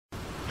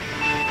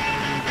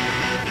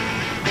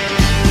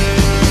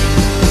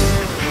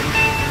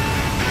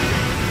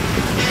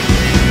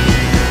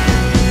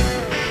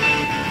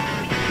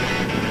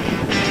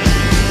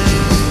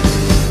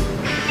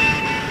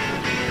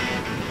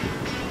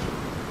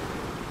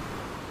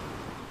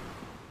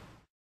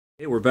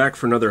Hey, we're back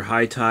for another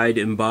High Tide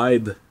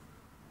Imbibe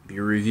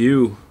beer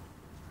review,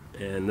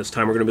 and this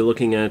time we're going to be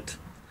looking at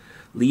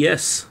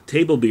Liesse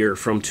table beer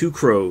from Two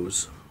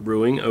Crows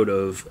Brewing out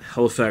of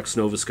Halifax,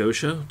 Nova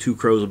Scotia. Two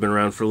Crows have been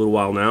around for a little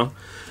while now.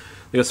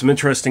 They got some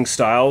interesting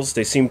styles.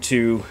 They seem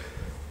to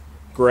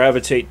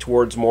gravitate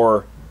towards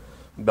more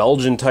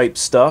Belgian type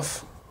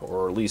stuff,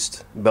 or at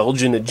least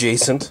Belgian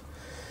adjacent,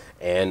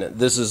 and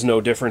this is no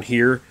different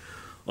here.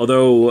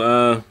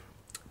 Although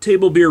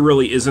table beer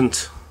really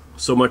isn't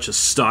so much a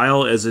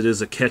style as it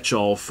is a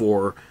catch-all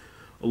for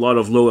a lot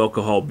of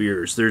low-alcohol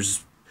beers.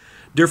 There's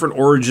different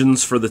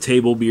origins for the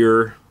table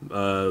beer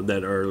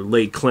that are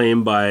laid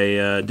claim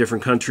by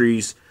different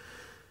countries.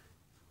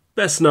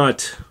 Best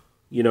not,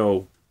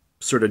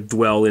 sort of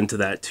dwell into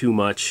that too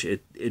much.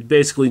 It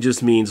basically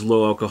just means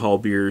low-alcohol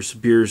beers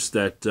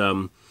that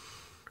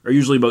are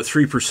usually about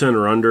 3%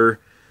 or under.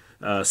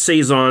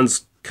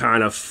 Saisons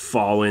kind of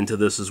fall into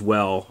this as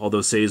well,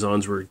 although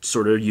saisons were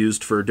sort of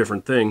used for a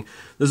different thing.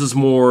 This is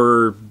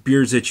more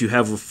beers that you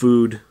have with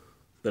food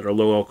that are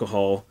low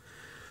alcohol.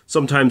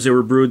 Sometimes they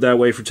were brewed that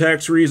way for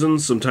tax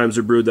reasons, sometimes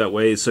they're brewed that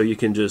way so you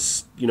can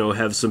just,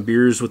 have some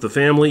beers with the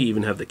family,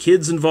 even have the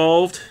kids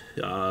involved,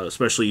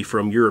 especially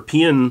from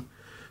European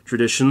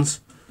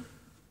traditions,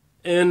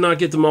 and not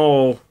get them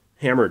all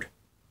hammered.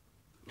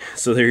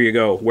 So there you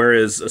go.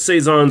 Whereas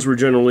saisons were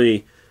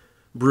generally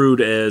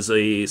brewed as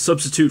a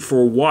substitute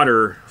for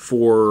water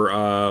for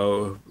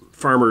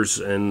farmers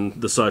and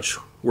the such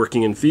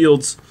working in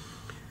fields,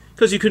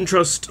 because you couldn't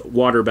trust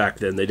water back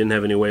then. They didn't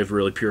have any way of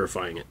really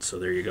purifying it. So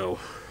there you go.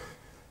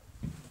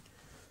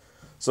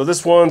 So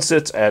this one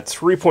sits at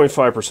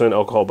 3.5%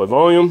 alcohol by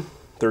volume,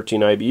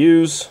 13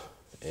 IBUs,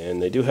 and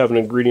they do have an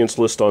ingredients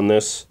list on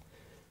this: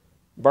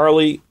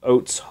 barley,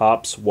 oats,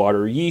 hops,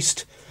 water,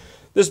 yeast.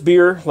 This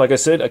beer, like I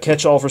said, a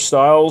catch-all for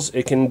styles.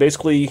 It can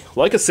basically,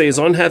 like a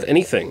saison, have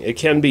anything. It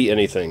can be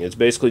anything. It's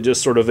basically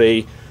just sort of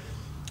any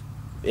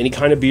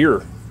kind of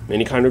beer,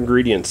 any kind of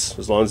ingredients,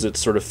 as long as it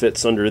sort of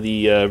fits under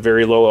the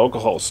very low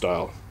alcohol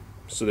style.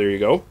 So there you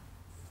go.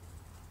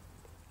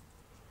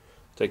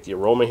 Take the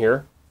aroma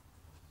here.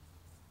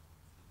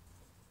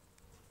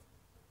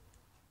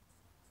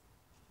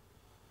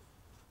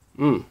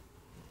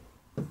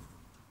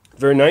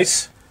 Very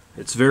nice.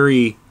 It's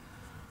very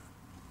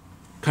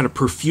kind of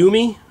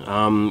perfumey.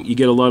 You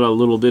get a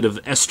little bit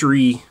of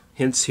estery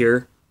hints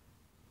here.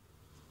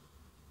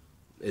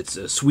 It's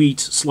a sweet,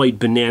 slight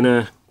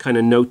banana kind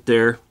of note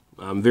there.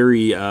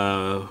 Very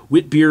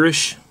wit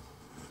beerish.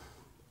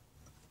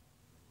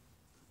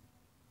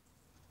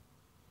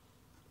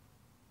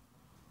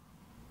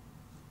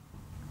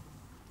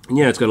 And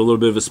yeah, it's got a little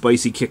bit of a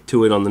spicy kick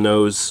to it on the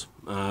nose.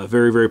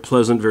 Very, very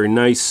pleasant, very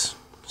nice.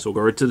 So we'll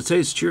go right to the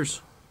taste.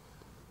 Cheers.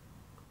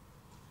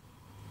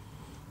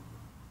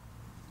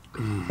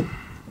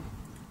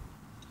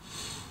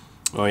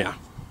 Oh yeah.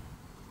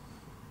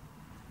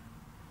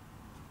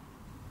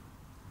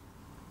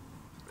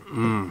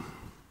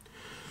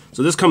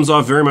 So this comes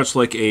off very much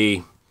like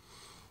a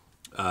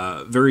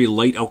very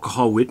light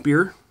alcohol wit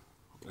beer.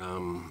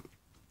 Again,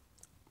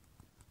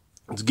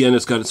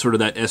 it's got sort of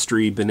that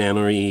estery,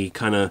 banana-y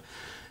kind of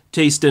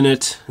taste in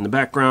it in the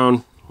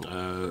background.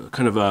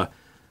 Kind of a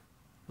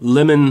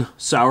lemon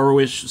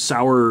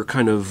sour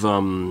kind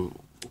of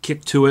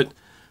kick to it.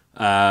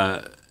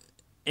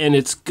 And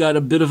it's got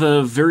a bit of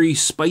a very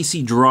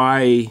spicy,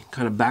 dry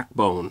kind of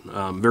backbone.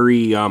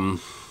 Very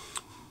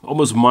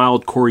almost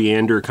mild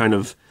coriander kind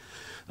of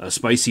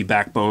spicy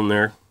backbone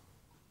there.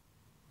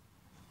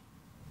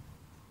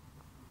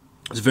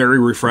 It's very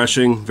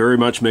refreshing. Very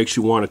much makes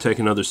you want to take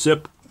another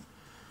sip.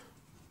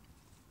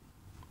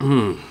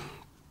 Very,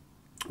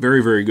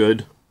 very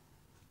good.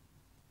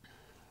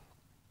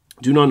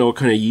 Do not know what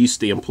kind of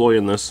yeast they employ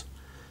in this,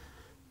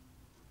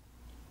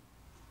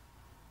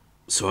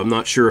 so I'm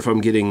not sure if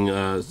I'm getting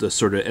the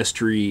sort of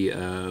estery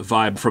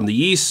vibe from the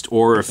yeast,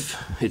 or if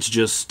it's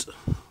just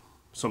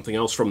something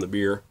else from the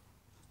beer.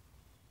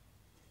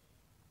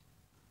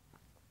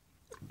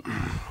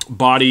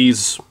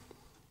 Bodies,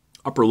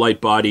 upper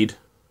light bodied.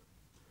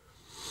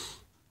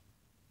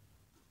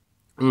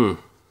 This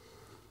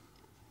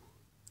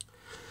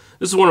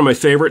is one of my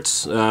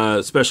favorites,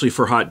 especially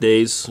for hot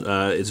days.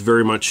 It's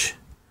very much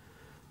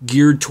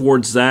geared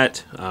towards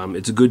that.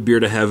 It's a good beer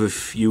to have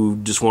if you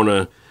just want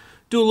to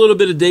do a little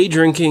bit of day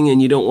drinking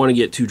and you don't want to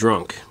get too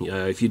drunk.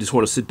 If you just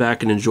want to sit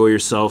back and enjoy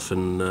yourself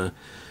and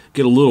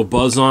get a little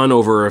buzz on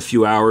over a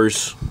few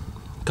hours,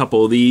 a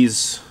couple of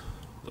these,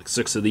 like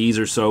 6 of these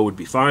or so, would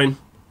be fine.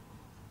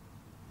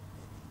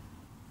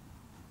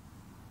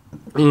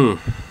 But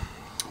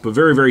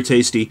very, very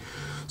tasty.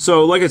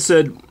 So, like I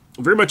said,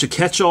 very much a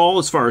catch-all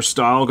as far as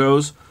style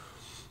goes.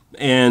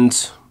 And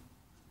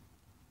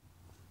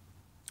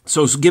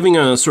so giving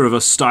a sort of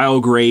a style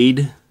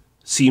grade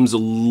seems a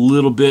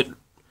little bit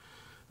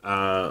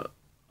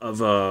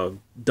of a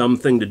dumb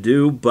thing to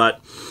do, but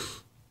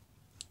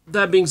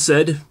that being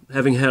said,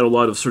 having had a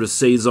lot of sort of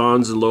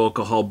saisons and low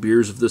alcohol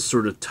beers of this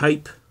sort of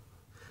type,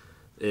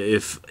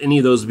 if any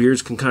of those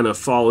beers can kind of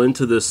fall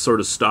into this sort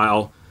of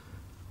style,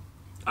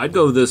 I'd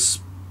go this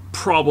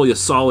probably a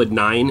solid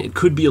 9. It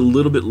could be a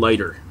little bit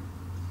lighter,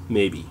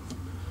 maybe.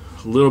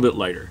 A little bit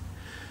lighter.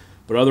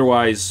 But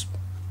otherwise,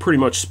 pretty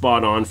much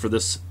spot on for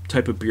this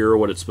type of beer,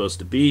 what it's supposed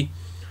to be.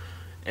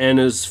 And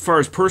as far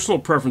as personal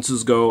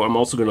preferences go, I'm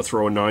also going to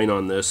throw a 9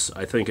 on this.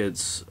 I think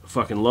it's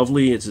fucking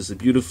lovely. It's just a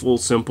beautiful,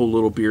 simple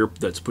little beer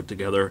that's put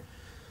together.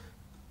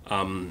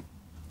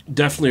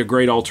 Definitely a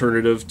great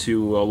alternative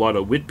to a lot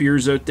of wit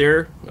beers out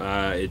there.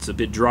 It's a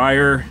bit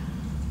drier.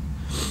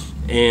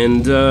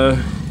 And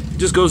it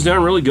just goes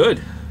down really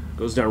good.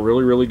 Goes down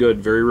really, really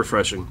good. Very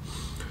refreshing.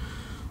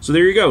 So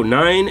there you go.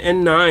 9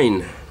 and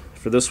 9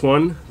 for this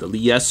one. The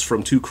Liesse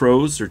from Two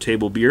Crows, their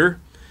table beer.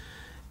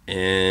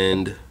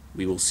 And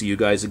we will see you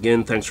guys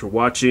again. Thanks for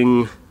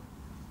watching.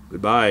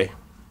 Goodbye.